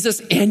with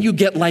Jesus and you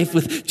get life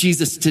with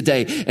Jesus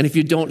today. And if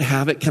you don't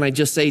have it, can I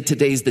just say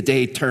today's the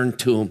day, turn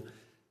to him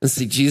and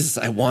say, Jesus,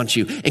 I want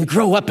you, and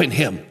grow up in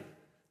him.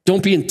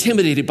 Don't be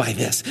intimidated by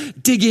this.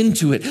 Dig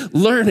into it,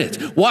 learn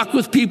it, walk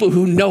with people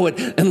who know it,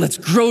 and let's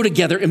grow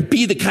together and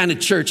be the kind of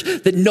church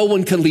that no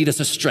one can lead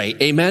us astray.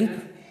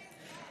 Amen?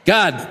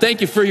 God,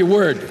 thank you for your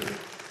word.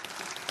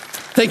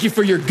 Thank you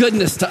for your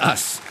goodness to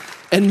us.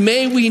 And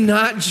may we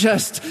not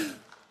just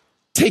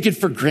take it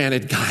for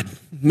granted, God.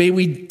 May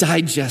we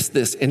digest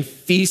this and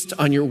feast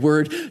on your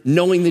word,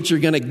 knowing that you're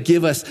going to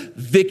give us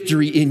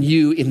victory in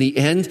you in the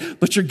end,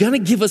 but you're going to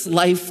give us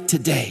life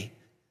today.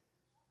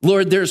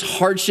 Lord, there's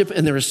hardship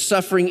and there is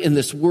suffering in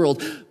this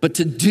world, but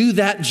to do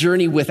that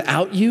journey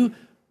without you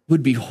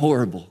would be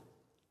horrible.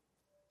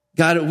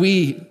 God,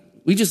 we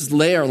just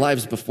lay our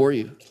lives before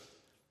you.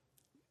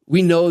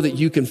 We know that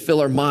you can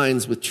fill our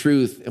minds with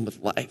truth and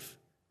with life,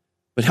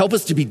 but help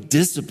us to be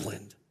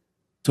disciplined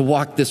to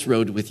walk this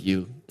road with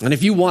you. And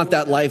if you want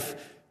that life,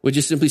 would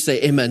you simply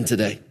say amen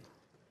today?